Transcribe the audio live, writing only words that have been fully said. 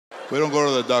We don't go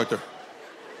to the doctor.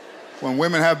 When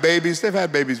women have babies, they've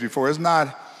had babies before. It's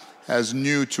not as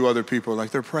new to other people.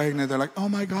 Like they're pregnant, they're like, oh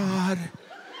my God.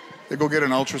 They go get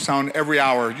an ultrasound every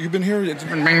hour. You've been here? It's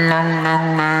been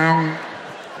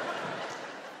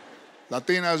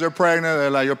Latinas are pregnant, they're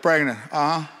like, you're pregnant.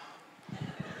 Uh-huh.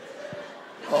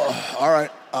 Oh, all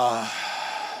right.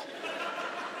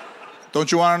 Don't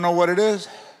you want to know what it is?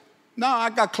 No, I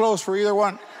got clothes for either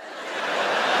one.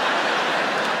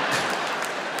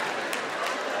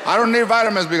 I don't need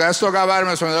vitamins because I still got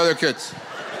vitamins from the other kids.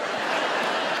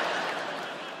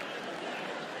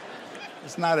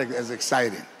 It's not as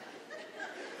exciting.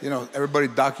 You know, everybody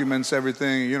documents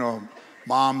everything. You know,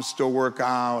 moms still work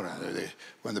out.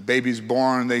 When the baby's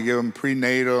born, they give them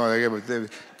prenatal. They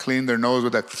clean their nose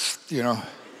with that, you know.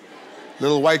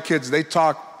 Little white kids, they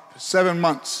talk 7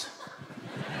 months.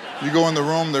 You go in the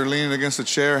room, they're leaning against the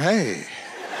chair. Hey,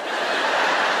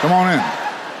 come on in.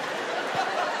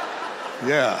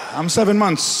 Yeah, I'm 7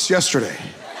 months yesterday.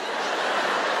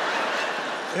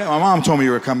 Yeah, my mom told me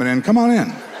you were coming in. Come on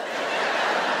in.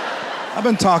 I've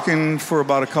been talking for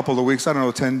about a couple of weeks. I don't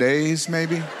know, 10 days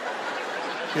maybe.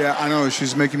 Yeah, I know,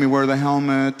 she's making me wear the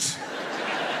helmet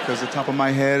because the top of my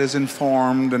head is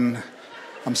informed and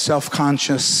I'm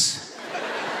self-conscious.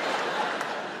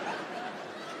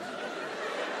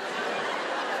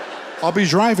 I'll be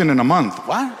driving in a month.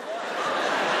 What?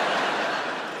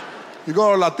 You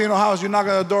go to a Latino house, you knock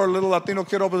on the door, a little Latino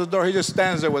kid opens the door, he just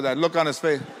stands there with that look on his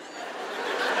face.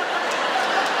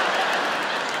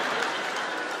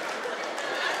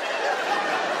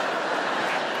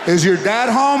 Is your dad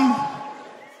home?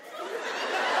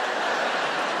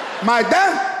 My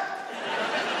dad?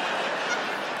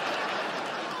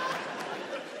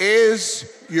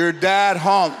 Is your dad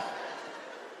home?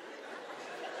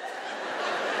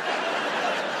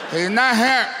 He's not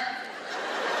here.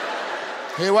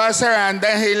 He was here and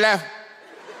then he left.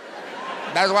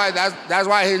 That's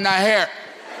why he's not here.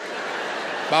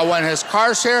 But when his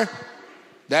car's here,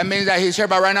 that means that he's here.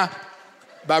 But right now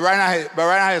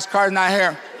his car's not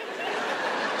here.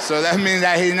 So that means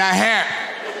that he's not here.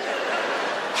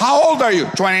 How old are you?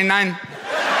 29.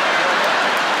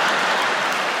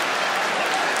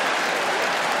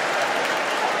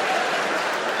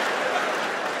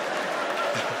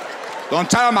 Don't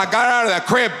tell him I got out of the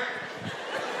crib.